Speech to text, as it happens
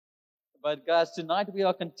But guys, tonight we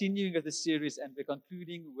are continuing with the series and we're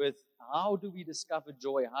concluding with how do we discover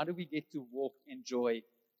joy? How do we get to walk in joy?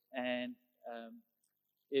 And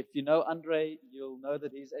if you know Andre, you'll know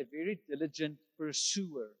that he's a very diligent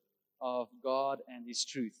pursuer of God and His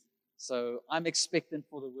truth. So I'm expectant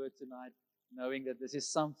for the word tonight, knowing that this is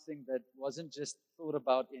something that wasn't just thought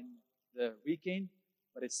about in the weekend,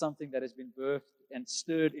 but it's something that has been birthed and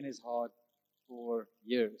stirred in his heart for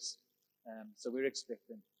years. So we're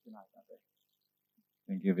expectant tonight, Andre.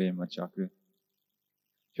 Thank you very much, Jaco.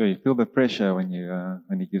 Sure, you feel the pressure when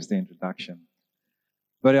he gives the introduction.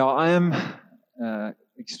 But I am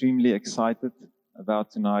extremely excited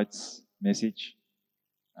about tonight's message.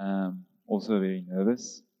 Also very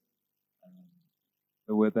nervous.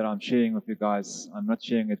 The word that I'm sharing with you guys, I'm not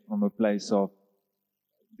sharing it from a place of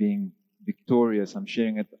being victorious. I'm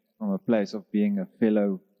sharing it from a place of being a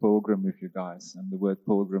fellow pilgrim with you guys. And the word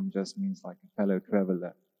pilgrim just means like a fellow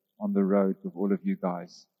traveler on the road with all of you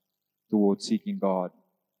guys towards seeking God.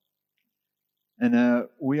 And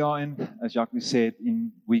we are in, as Jacques said,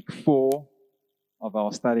 in week 4 of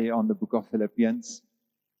our study on the book of Philippians.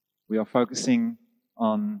 We are focusing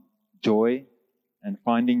on joy and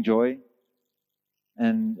finding joy.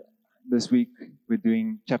 And this week we're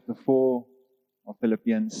doing chapter 4 of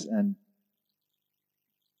Philippians. And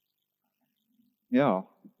yeah,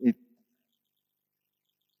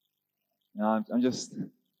 I'm just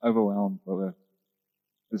overwhelmed over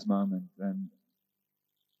this moment. And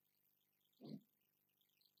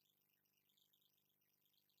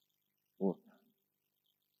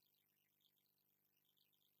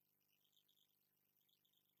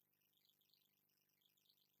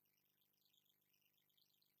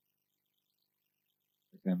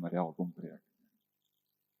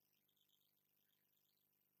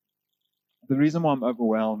the reason why I'm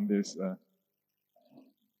overwhelmed is the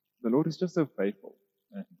Lord is just so faithful.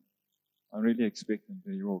 And I'm really expecting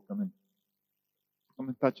that you will come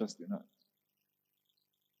and touch us tonight.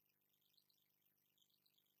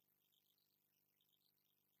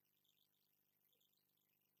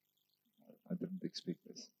 I didn't expect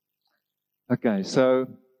this. Okay, so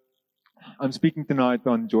I'm speaking tonight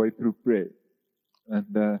on joy through prayer.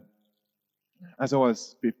 And as I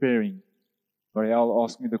was preparing, Marielle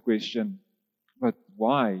asked me the question, but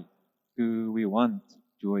why do we want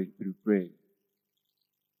joy through prayer?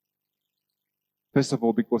 First of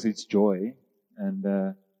all, because it's joy.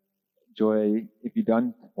 And joy, if you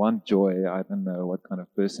don't want joy, I don't know what kind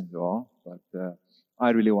of person you are, but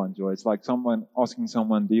I really want joy. It's like someone asking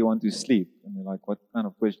someone, do you want to sleep? And you're like, what kind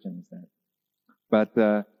of question is that?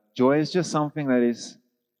 But joy is just something that is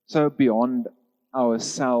so beyond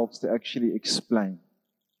ourselves to actually explain.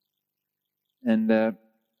 And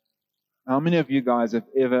how many of you guys have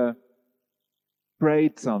ever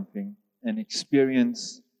prayed something and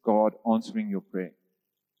experienced God answering your prayer?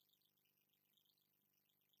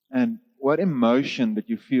 And what emotion did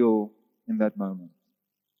you feel in that moment?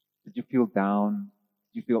 Did you feel down?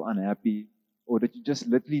 Did you feel unhappy? Or did you just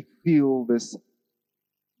literally feel this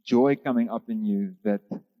joy coming up in you that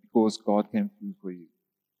because God came through for you?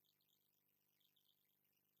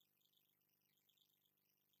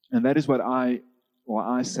 And that is what I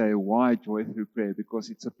say, why joy through prayer? Because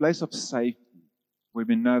it's a place of safety where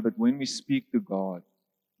we know that when we speak to God,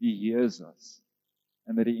 He hears us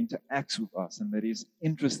and that He interacts with us and that He is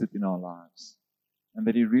interested in our lives and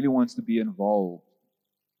that He really wants to be involved.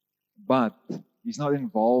 But He's not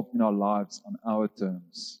involved in our lives on our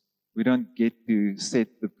terms. We don't get to set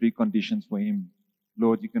the preconditions for Him.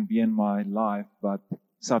 Lord, you can be in my life, but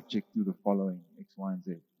subject to the following, X, Y, and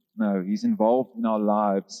Z. No, He's involved in our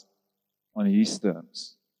lives on His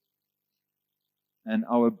terms. And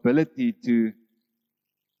our ability to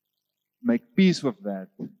make peace with that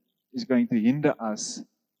is going to hinder us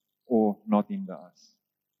or not hinder us.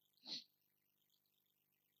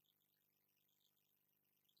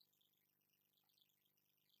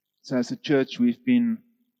 So as a church, we've been,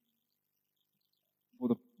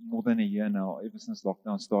 for more than a year now, ever since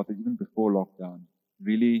lockdown started, even before lockdown,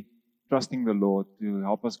 really trusting the Lord to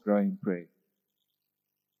help us grow in prayer.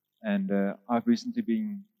 And I've recently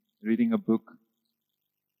been reading a book,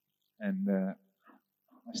 and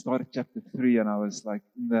I started chapter 3, and I was like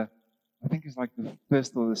I think it's like the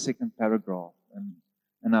first or the second paragraph,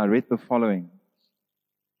 and I read the following.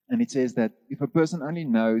 And it says that if a person only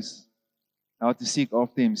knows how to seek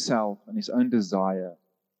after himself and his own desire,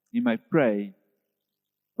 he may pray,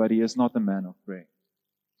 but he is not a man of prayer.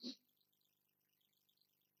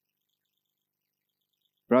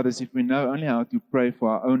 Brothers, if we know only how to pray for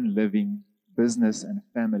our own living, business, and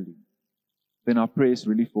family, then our prayers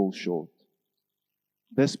really fall short.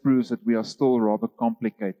 this proves that we are still rather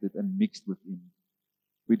complicated and mixed within.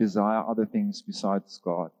 We desire other things besides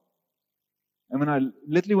God. And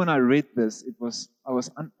when I read this, I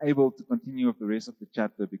was unable to continue with the rest of the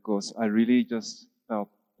chapter because I really just felt,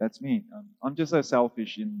 that's me. I'm just so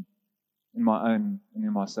selfish in my own and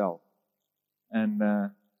in myself. And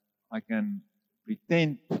I can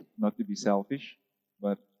pretend not to be selfish,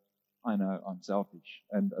 but I know I'm selfish.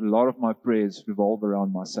 And a lot of my prayers revolve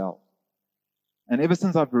around myself. And ever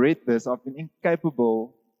since I've read this, I've been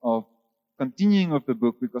incapable of continuing with the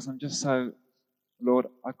book because I'm just so, Lord,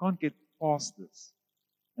 I can't get past this.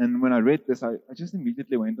 And when I read this, I just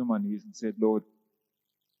immediately went on my knees and said, Lord,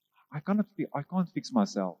 I can't fix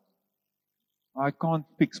myself. I can't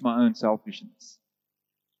fix my own selfishness.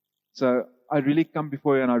 So I really come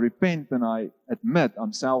before you and I repent and I admit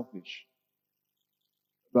I'm selfish.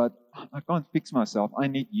 But I can't fix myself. I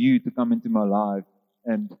need you to come into my life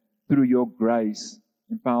and through your grace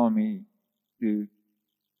empower me to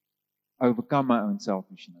overcome my own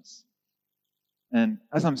selfishness. And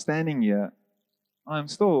as I'm standing here, I'm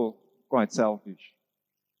still quite selfish.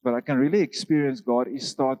 But I can really experience God is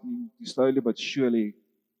starting to slowly but surely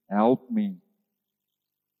help me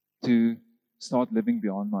to start living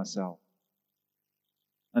beyond myself.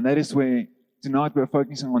 And that is where tonight we're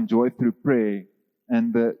focusing on joy through prayer.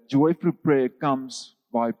 And the joy through prayer comes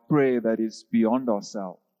by prayer that is beyond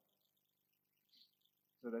ourselves.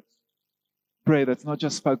 So that's prayer that's not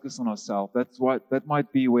just focused on ourselves. That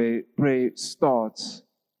might be where prayer starts,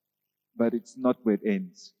 but it's not where it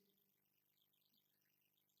ends.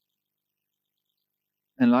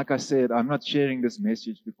 And like I said, I'm not sharing this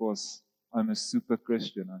message because I'm a super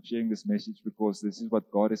Christian. I'm sharing this message because this is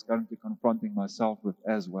what God is currently confronting myself with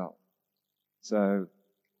as well. So,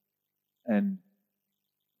 and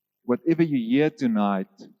whatever you hear tonight,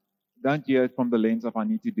 don't hear it from the lens of I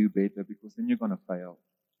need to do better because then you're going to fail.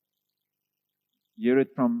 Hear it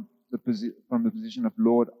from the position of,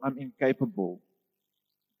 Lord, I'm incapable,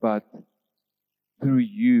 but through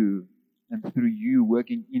you and through you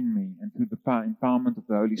working in me and through the empowerment of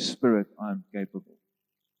the Holy Spirit, I'm capable.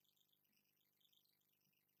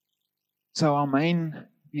 So our main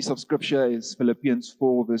piece of scripture is Philippians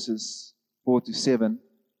 4 verses 4 to 7,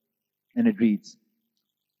 and it reads,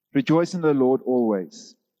 Rejoice in the Lord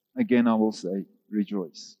always. Again, I will say,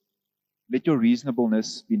 rejoice. Let your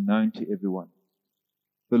reasonableness be known to everyone.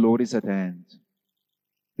 The Lord is at hand.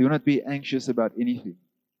 Do not be anxious about anything,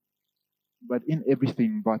 but in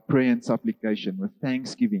everything, by prayer and supplication, with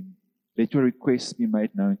thanksgiving, let your requests be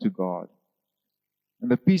made known to God. And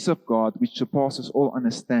the peace of God, which surpasses all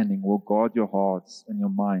understanding, will guard your hearts and your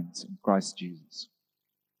minds in Christ Jesus.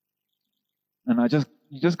 And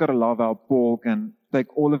you just got to love how Paul can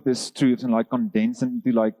take all of these truths and condense them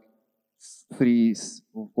into 2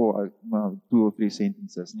 or 3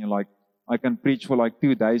 sentences. And you're like, I can preach for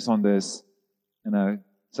 2 days on this,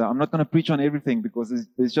 So I'm not going to preach on everything because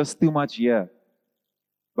there's just too much here.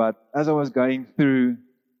 But as I was going through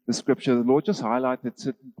the scripture, the Lord just highlighted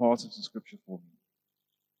certain parts of the scripture for me.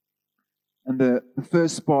 And the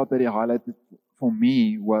first part that He highlighted for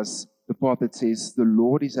me was the part that says, the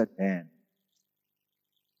Lord is at hand.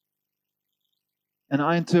 And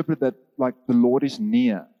I interpret that like the Lord is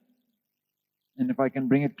near. And if I can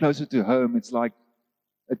bring it closer to home, it's like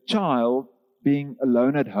a child being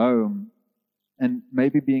alone at home and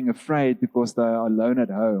maybe being afraid because they are alone at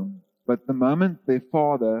home. But the moment their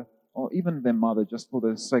father, or even their mother, just for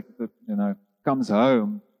the sake of it, comes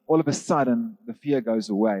home, all of a sudden the fear goes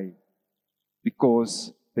away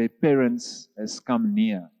because their parents has come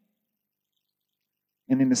near.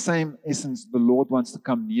 And in the same essence, the Lord wants to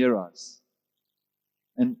come near us.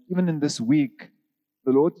 And even in this week,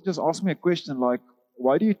 the Lord just asked me a question like,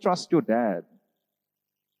 why do you trust your dad?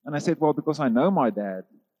 And I said, well, because I know my dad.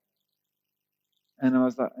 And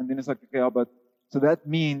then it's like, okay, but so that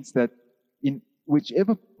means that in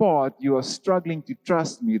whichever part you are struggling to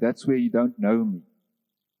trust me, that's where you don't know me.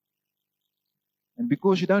 And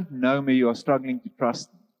because you don't know me, you are struggling to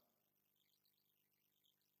trust me.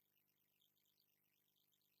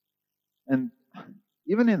 And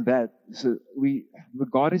even in that, so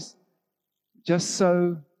God is just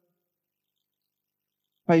so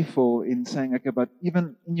faithful in saying, okay, but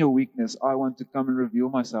even in your weakness, I want to come and reveal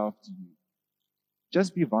myself to you.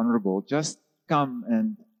 Just be vulnerable. Just come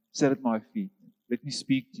and sit at my feet. Let me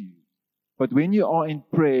speak to you. But when you are in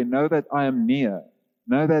prayer, know that I am near.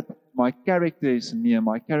 Know that my character is near.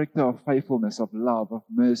 My character of faithfulness, of love, of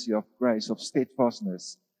mercy, of grace, of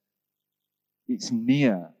steadfastness is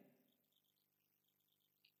near.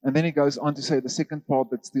 And then he goes on to say the second part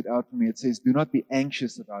that stood out for me. It says, do not be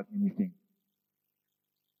anxious about anything.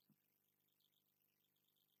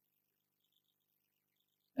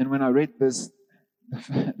 And when I read this,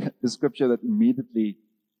 the scripture that immediately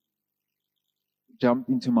jumped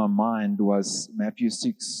into my mind was Matthew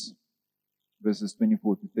 6, verses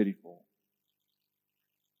 24 to 34.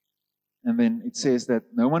 And then it says that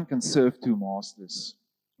no one can serve two masters,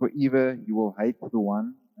 for either you will hate the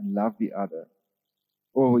one and love the other,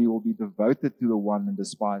 or you will be devoted to the one and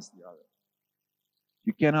despise the other.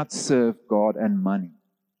 You cannot serve God and money.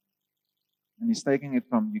 And he's taking it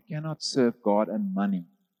from, you cannot serve God and money.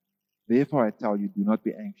 Therefore I tell you, do not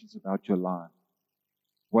be anxious about your life,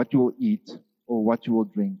 what you will eat or what you will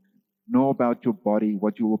drink, nor about your body,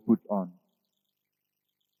 what you will put on.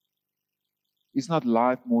 Is not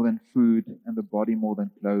life more than food and the body more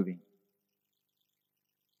than clothing?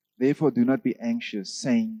 Therefore do not be anxious,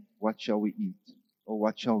 saying, what shall we eat? Or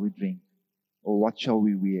what shall we drink? Or what shall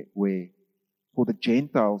we wear? For the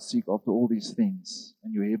Gentiles seek after all these things,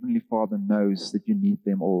 and your heavenly Father knows that you need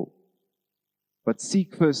them all. But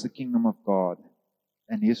seek first the kingdom of God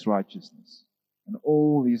and his righteousness, and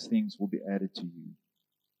all these things will be added to you.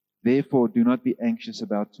 Therefore do not be anxious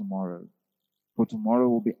about tomorrow, for tomorrow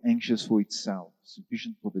will be anxious for itself.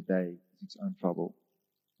 Sufficient for the day is its own trouble.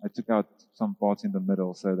 I took out some parts in the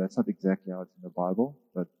middle, so that's not exactly how it's in the Bible,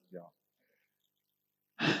 but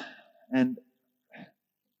yeah. And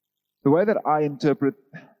the way that I interpret,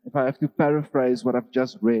 if I have to paraphrase what I've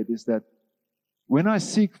just read, is that when I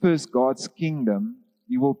seek first God's kingdom,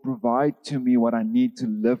 he will provide to me what I need to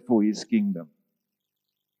live for his kingdom.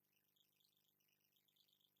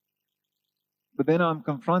 But then I'm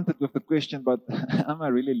confronted with the question, but am I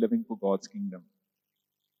really living for God's kingdom?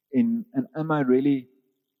 And am I really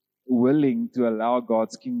willing to allow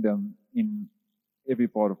God's kingdom in every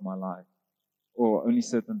part of my life, or only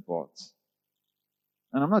certain parts?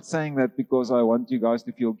 And I'm not saying that because I want you guys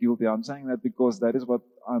to feel guilty. I'm saying that because that is what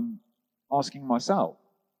I'm asking myself.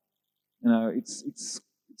 You know,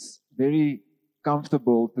 it's very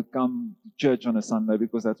comfortable to come to church on a Sunday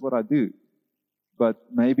because that's what I do. But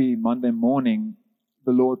maybe Monday morning,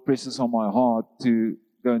 the Lord presses on my heart to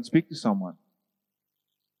go and speak to someone.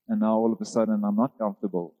 And now all of a sudden I'm not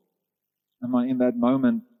comfortable. Am I in that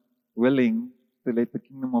moment willing to let the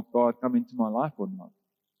kingdom of God come into my life or not?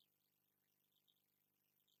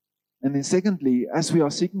 And then secondly, as we are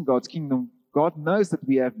seeking God's kingdom, God knows that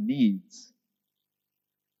we have needs.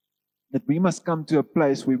 That we must come to a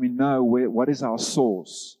place where we know what is our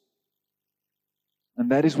source. And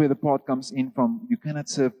that is where the part comes in from, you cannot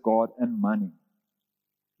serve God and money.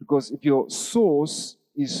 Because if your source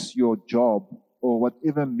is your job or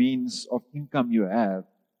whatever means of income you have,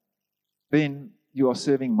 then you are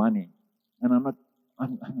serving money. And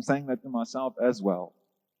I'm saying that to myself as well.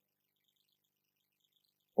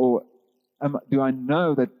 Or do I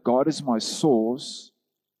know that God is my source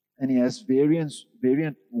and he has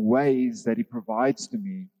variant ways that he provides to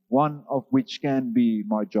me, one of which can be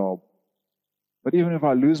my job. But even if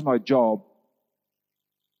I lose my job,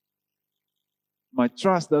 my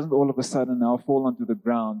trust doesn't all of a sudden now fall onto the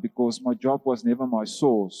ground because my job was never my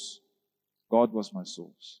source. God was my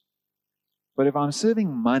source. But if I'm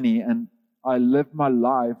serving money and I live my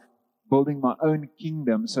life building my own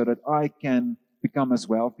kingdom so that I can become as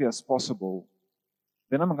wealthy as possible,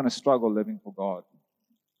 then I'm going to struggle living for God.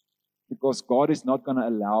 Because God is not going to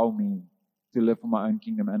allow me to live for my own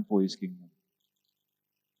kingdom and for his kingdom.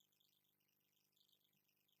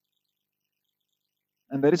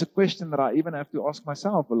 And that is a question that I even have to ask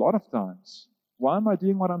myself a lot of times. Why am I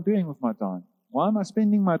doing what I'm doing with my time? Why am I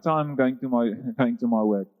spending my time going to my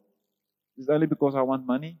work? Is it only because I want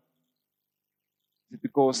money? Is it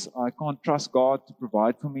because I can't trust God to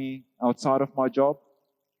provide for me outside of my job?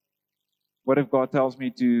 What if God tells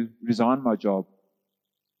me to resign my job?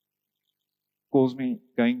 Calls me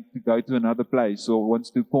going to go to another place or wants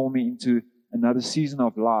to call me into another season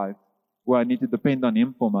of life where I need to depend on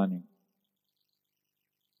him for money?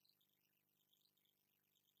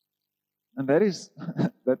 And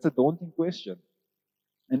that's a daunting question.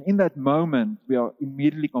 And in that moment, we are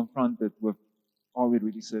immediately confronted with, are we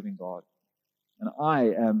really serving God? And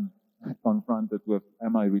I am confronted with,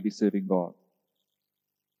 am I really serving God?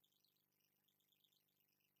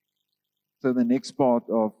 So the next part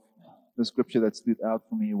of the scripture that stood out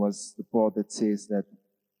for me was the part that says that,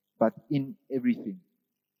 but in everything.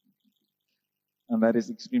 And that is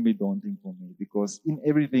extremely daunting for me because in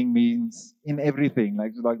everything means in everything.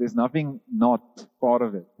 Like there's nothing not part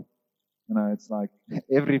of it. You know, it's like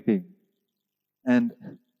everything. And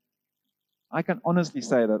I can honestly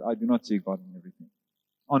say that I do not see God in everything.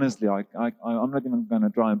 Honestly, I'm not even going to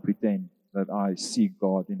try and pretend that I see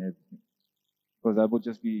God in everything. Because that would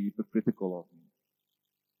just be hypocritical of me.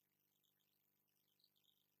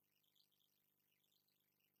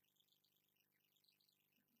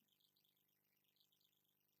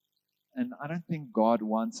 And I don't think God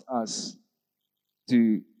wants us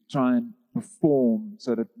to try and perform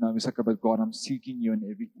so that, no, it's like, but God, I'm seeking you in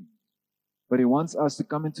everything. But He wants us to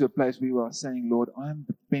come into a place where we are saying, Lord, I'm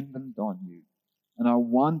dependent on you. And I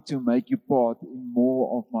want to make you part in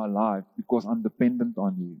more of my life because I'm dependent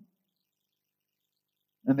on you.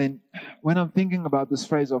 And then when I'm thinking about this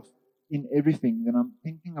phrase of in everything, then I'm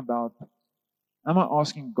thinking about, am I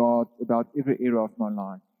asking God about every area of my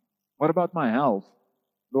life? What about my health?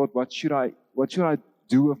 Lord, what should I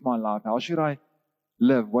do with my life? How should I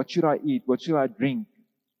live? What should I eat? What should I drink?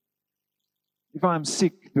 If I'm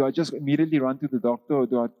sick, do I just immediately run to the doctor, or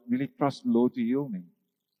do I really trust the Lord to heal me?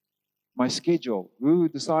 My schedule. Who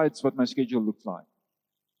decides what my schedule looks like?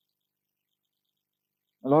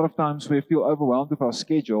 A lot of times we feel overwhelmed with our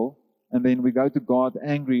schedule, and then we go to God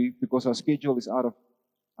angry because our schedule is out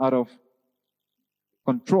of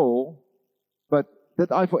control. But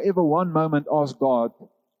did I for ever one moment ask God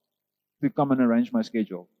to come and arrange my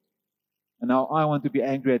schedule? And now I want to be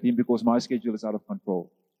angry at Him because my schedule is out of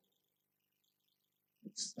control.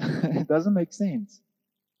 It doesn't make sense.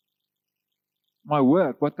 My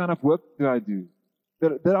work, what kind of work do I do?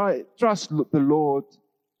 Did I trust the Lord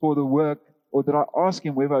for the work, or did I ask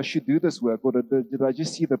Him whether I should do this work, or did I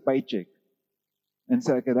just see the paycheck and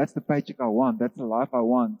say, okay, that's the paycheck I want, that's the life I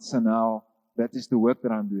want, so now that is the work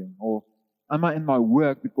that I'm doing? Or am I in my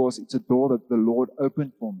work because it's a door that the Lord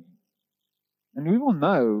opened for me? And we will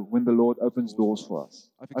know when the Lord opens doors for us.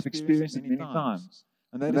 I've experienced it many times.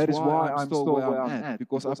 And that is why I'm still where I'm at,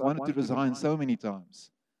 because I've wanted to resign so many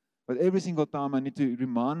times. But every single time I need to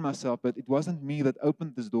remind myself that it wasn't me that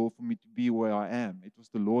opened this door for me to be where I am. It was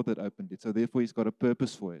the Lord that opened it. So therefore, He's got a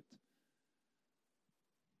purpose for it.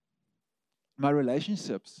 My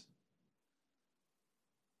relationships.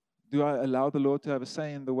 Do I allow the Lord to have a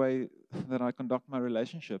say in the way that I conduct my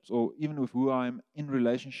relationships, or even with who I'm in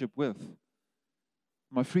relationship with?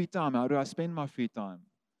 My free time, how do I spend my free time?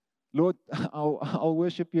 Lord, I'll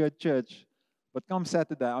worship you at church, but come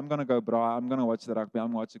Saturday, I'm going to go braai, I'm going to watch the rugby, I'm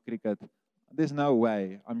going to watch the cricket. There's no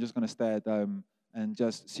way I'm just going to stay at home and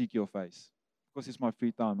just seek your face. Because it's my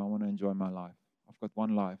free time, I want to enjoy my life. I've got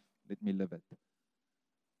one life, let me live it.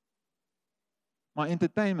 My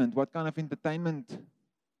entertainment, what kind of entertainment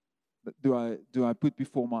do I put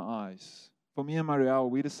before my eyes? For me and Marielle,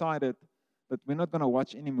 we decided that we're not going to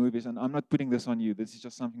watch any movies, and I'm not putting this on you, this is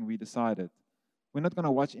just something we decided. We're not going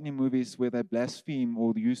to watch any movies where they blaspheme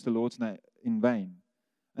or use the Lord's name in vain.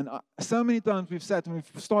 And so many times we've sat and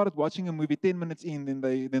we've started watching a movie 10 minutes in, then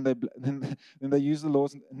they use the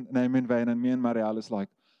Lord's name in vain, and me and Marielle is like,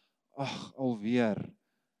 oh, alweer.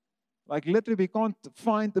 Like literally we can't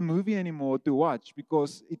find the movie anymore to watch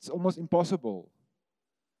because it's almost impossible.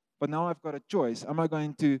 But now I've got a choice. Am I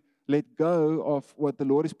going to let go of what the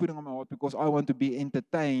Lord is putting on my heart because I want to be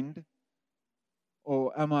entertained?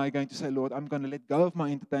 Or am I going to say, Lord, I'm going to let go of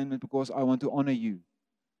my entertainment because I want to honor you?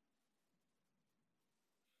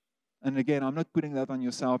 And again, I'm not putting that on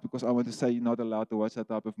yourself because I want to say you're not allowed to watch that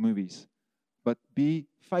type of movies. But be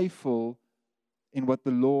faithful in what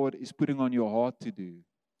the Lord is putting on your heart to do.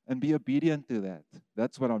 And be obedient to that.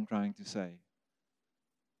 That's what I'm trying to say.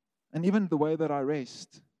 And even the way that I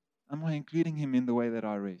rest. Am I including Him in the way that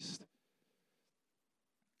I rest?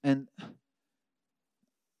 And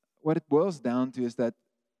what it boils down to is that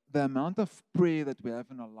the amount of prayer that we have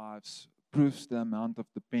in our lives proves the amount of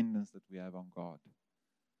dependence that we have on God.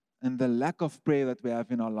 And the lack of prayer that we have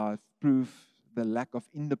in our life proves the lack of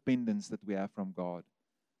independence that we have from God.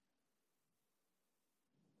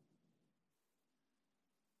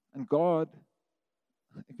 And God,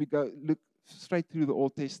 if we look straight through the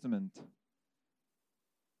Old Testament,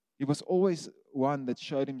 He was always one that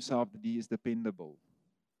showed Himself that He is dependable.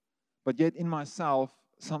 But yet in myself,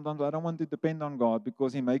 sometimes I don't want to depend on God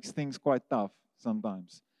because He makes things quite tough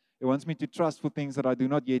sometimes. He wants me to trust for things that I do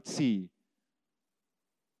not yet see.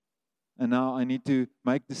 And now I need to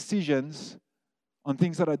make decisions on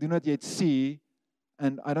things that I do not yet see,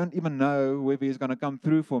 and I don't even know whether He's going to come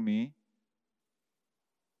through for me.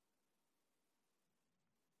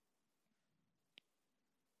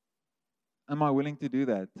 Am I willing to do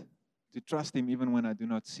that? To trust Him even when I do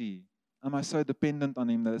not see? Am I so dependent on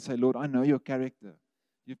Him that I say, Lord, I know your character.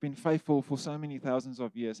 You've been faithful for so many thousands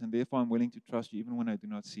of years, and therefore I'm willing to trust you even when I do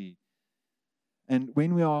not see. And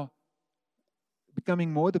when we are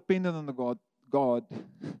becoming more dependent on the God,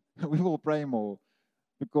 we will pray more,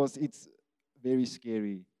 because it's very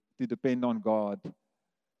scary to depend on God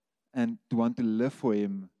and to want to live for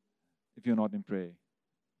Him if you're not in prayer.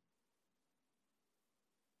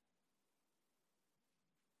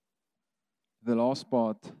 The last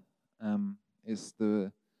part is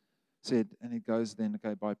the said, and it goes then,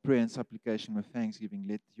 okay, by prayer and supplication with thanksgiving,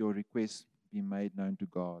 let your requests be made known to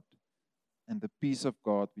God. And the peace of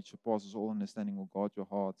God, which surpasses all understanding, will guard your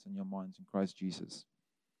hearts and your minds in Christ Jesus.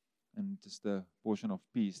 And just the portion of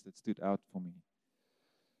peace that stood out for me.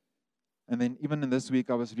 And then even in this week,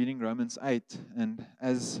 I was reading Romans 8, and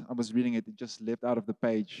as I was reading it, it just leapt out of the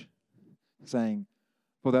page, saying,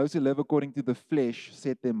 for those who live according to the flesh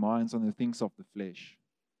set their minds on the things of the flesh.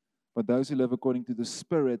 But those who live according to the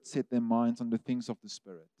Spirit set their minds on the things of the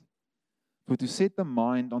Spirit. For to set the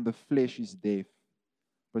mind on the flesh is death,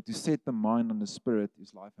 but to set the mind on the Spirit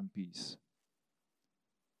is life and peace.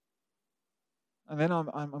 And then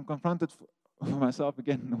I'm confronted for myself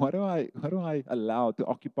again. What do I allow to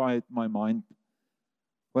occupy my mind?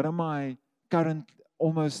 What am I currently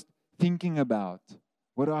almost thinking about?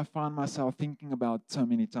 What do I find myself thinking about so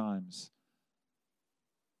many times?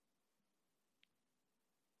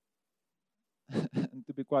 And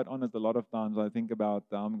to be quite honest, a lot of times I think about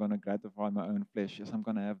I'm going to gratify my own flesh. Yes, I'm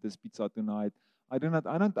going to have this pizza tonight. I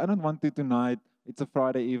don't want to tonight. It's a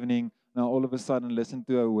Friday evening. Now all of a sudden listen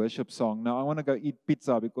to a worship song. Now I want to go eat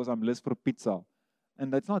pizza because I'm list for pizza.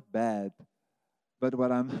 And that's not bad. But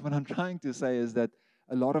what I'm trying to say is that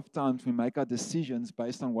a lot of times we make our decisions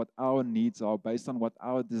based on what our needs are, based on what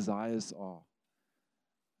our desires are.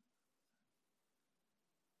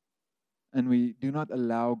 And we do not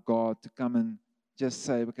allow God to come and just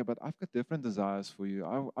say, okay, but I've got different desires for you.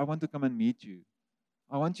 I want to come and meet you.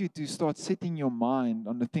 I want you to start setting your mind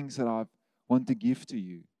on the things that I want to give to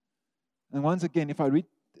you. And once again, if I read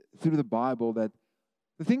through the Bible, that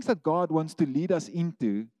the things that God wants to lead us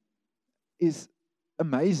into is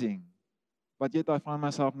amazing. But yet I find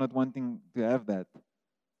myself not wanting to have that.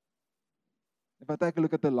 If I take a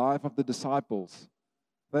look at the life of the disciples,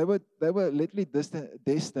 they were literally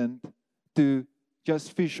destined to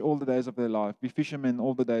just fish all the days of their life, be fishermen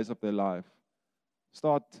all the days of their life.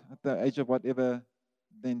 Start at the age of whatever,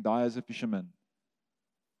 then die as a fisherman.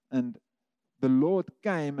 And the Lord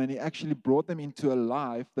came and He actually brought them into a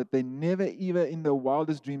life that they never even in their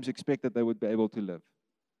wildest dreams expected they would be able to live.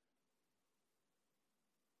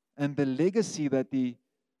 And the legacy that He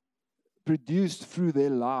produced through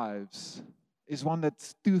their lives is one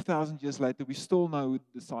that's 2,000 years later, we still know who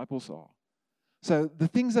the disciples are. So the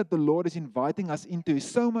things that the Lord is inviting us into is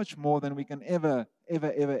so much more than we can ever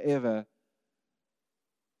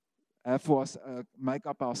have for us, make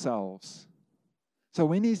up ourselves. So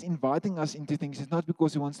when He's inviting us into things, it's not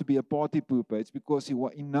because He wants to be a party pooper. It's because He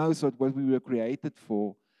knows what we were created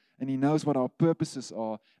for. And He knows what our purposes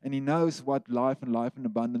are. And He knows what life and life in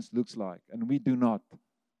abundance looks like. And we do not,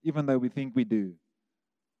 even though we think we do.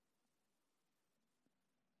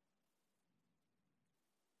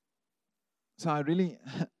 So I really,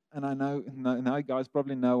 and I know now you guys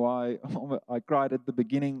probably know why I cried at the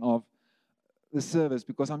beginning of the service,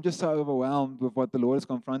 because I'm just so overwhelmed with what the Lord is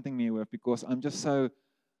confronting me with, because I'm just so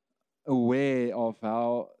aware of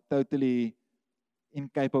how totally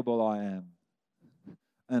incapable I am,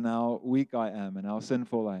 and how weak I am, and how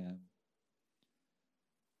sinful I am.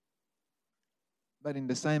 But in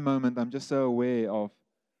the same moment, I'm just so aware of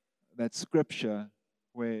that scripture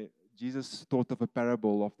where Jesus thought of a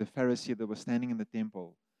parable of the Pharisee that was standing in the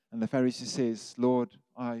temple. And the Pharisee says, Lord,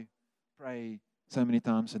 I pray so many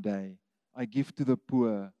times a day. I give to the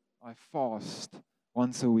poor. I fast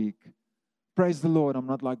once a week. Praise the Lord, I'm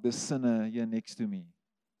not like the sinner here next to me.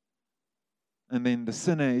 And then the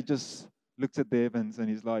sinner, he just looks at the heavens and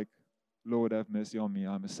he's like, Lord, have mercy on me,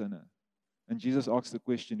 I'm a sinner. And Jesus asks the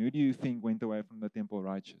question, who do you think went away from the temple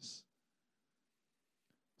righteous?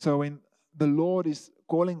 So when the Lord is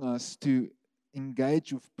calling us to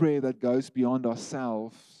engage with prayer that goes beyond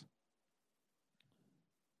ourselves,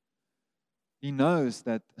 He knows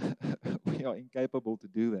that we are incapable to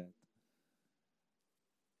do that.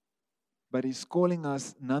 But He's calling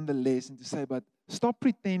us nonetheless and to say, but stop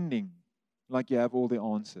pretending like you have all the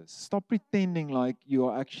answers. Stop pretending like you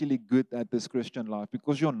are actually good at this Christian life,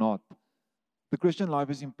 because you're not. The Christian life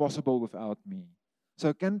is impossible without me.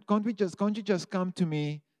 So can't you just come to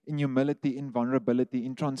me in humility, in vulnerability,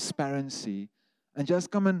 in transparency, and just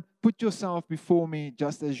come and put yourself before me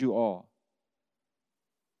just as you are.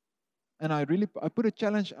 And I put a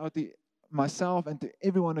challenge out to myself and to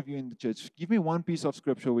every one of you in the church. Give me one piece of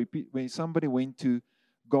scripture where somebody went to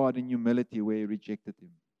God in humility, where He rejected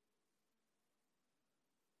Him.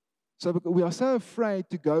 So we are so afraid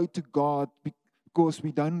to go to God because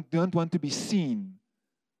we don't want to be seen.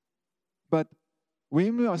 But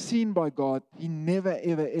when we are seen by God, He never,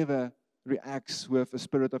 ever, ever reacts with a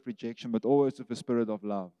spirit of rejection, but always with a spirit of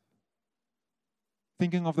love.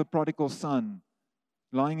 Thinking of the prodigal son,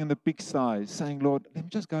 lying in the pigsty, saying, Lord, let me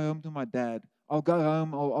just go home to my dad. I'll go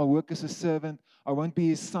home. I'll work as a servant. I won't be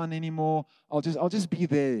his son anymore. I'll just be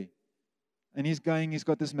there. And he's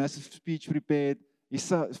got this massive speech prepared. His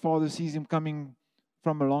father sees him coming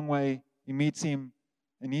from a long way. He meets him,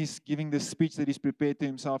 and he's giving this speech that he's prepared to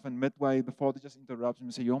himself. And midway, the father just interrupts him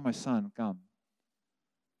and says, "You're my son, come."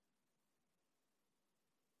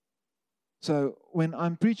 So when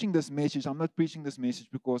I'm preaching this message, I'm not preaching this message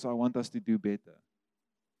because I want us to do better.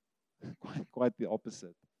 Quite the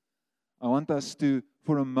opposite. I want us to,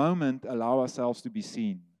 for a moment, allow ourselves to be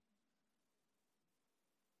seen.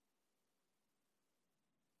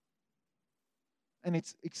 And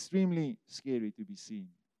it's extremely scary to be seen.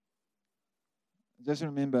 Just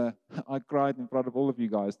remember, I cried in front of all of you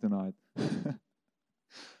guys tonight.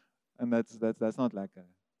 And that's not lekker.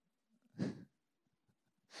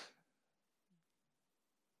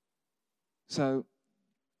 So,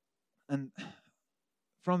 and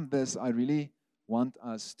from this, I really want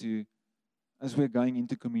us to, as we're going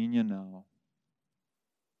into communion now,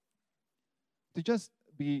 to just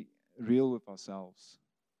be real with ourselves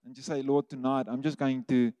and just say, Lord, tonight I'm just going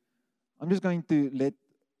to let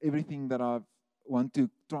everything that I want to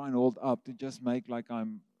try and hold up to just make like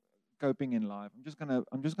I'm coping in life. I'm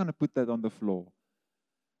just gonna put that on the floor,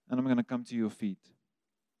 and I'm gonna come to your feet.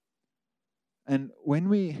 And when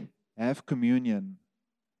we have communion,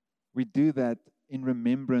 we do that in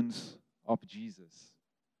remembrance of Jesus,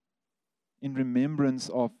 in remembrance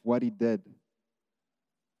of what he did.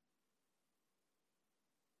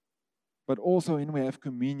 But also when we have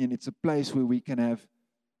communion, it's a place where we can have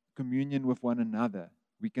communion with one another.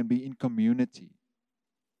 We can be in community.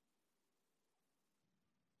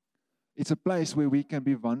 It's a place where we can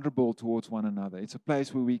be vulnerable towards one another. It's a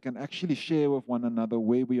place where we can actually share with one another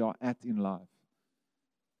where we are at in life.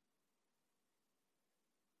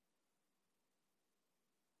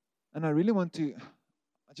 And I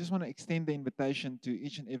just want to extend the invitation to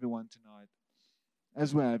each and everyone tonight.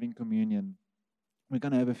 As we're having communion, we're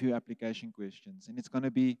going to have a few application questions. And it's going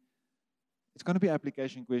to be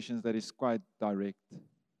application questions that is quite direct.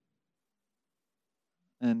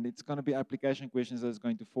 And it's going to be application questions that is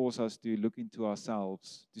going to force us to look into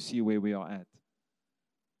ourselves to see where we are at.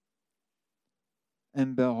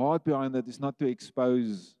 And the heart behind that is not to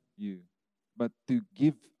expose you, but to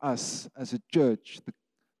give us as a church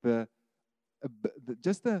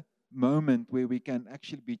just a moment where we can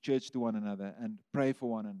actually be church to one another and pray for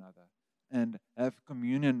one another and have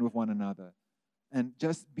communion with one another and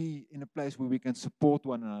just be in a place where we can support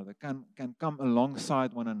one another, can come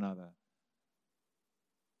alongside one another.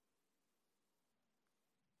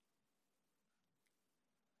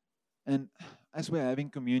 And as we're having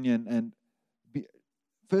communion, and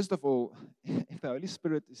first of all, if the Holy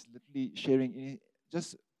Spirit is literally sharing,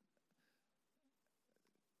 just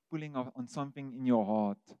pulling on something in your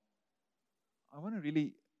heart, I want to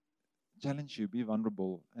really challenge you, be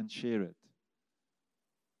vulnerable and share it.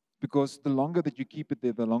 Because the longer that you keep it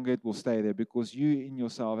there, the longer it will stay there, because you in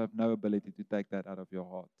yourself have no ability to take that out of your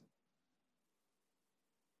heart.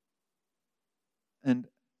 And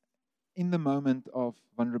in the moment of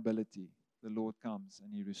vulnerability, the Lord comes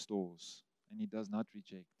and he restores, and he does not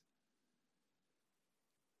reject.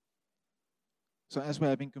 So as we're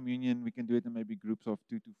having communion, we can do it in maybe groups of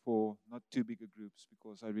 2 to 4, not too big groups,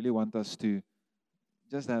 because I really want us to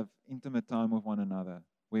just have intimate time with one another,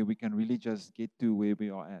 where we can really just get to where we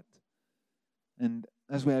are at. And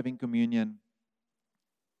as we're having communion,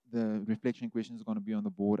 the reflection questions are going to be on the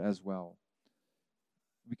board as well.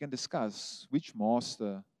 We can discuss which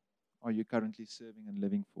master are you currently serving and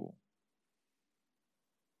living for?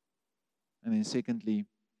 And then secondly,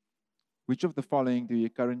 which of the following do you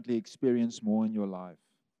currently experience more in your life?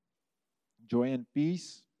 Joy and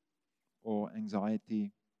peace, or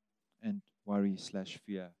anxiety and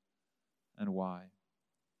worry/fear, and why?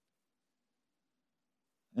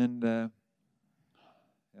 And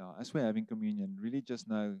as we're having communion, really just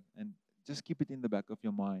know and just keep it in the back of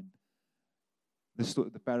your mind.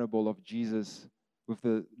 The parable of Jesus with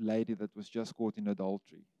the lady that was just caught in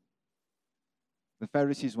adultery. The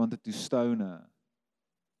Pharisees wanted to stone her.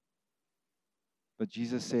 But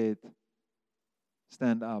Jesus said,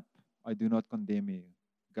 "Stand up, I do not condemn you.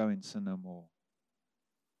 Go and sin no more."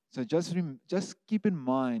 So just keep in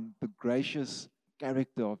mind the gracious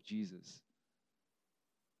character of Jesus.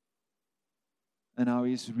 And how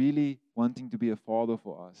he's really wanting to be a father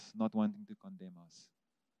for us, not wanting to condemn us.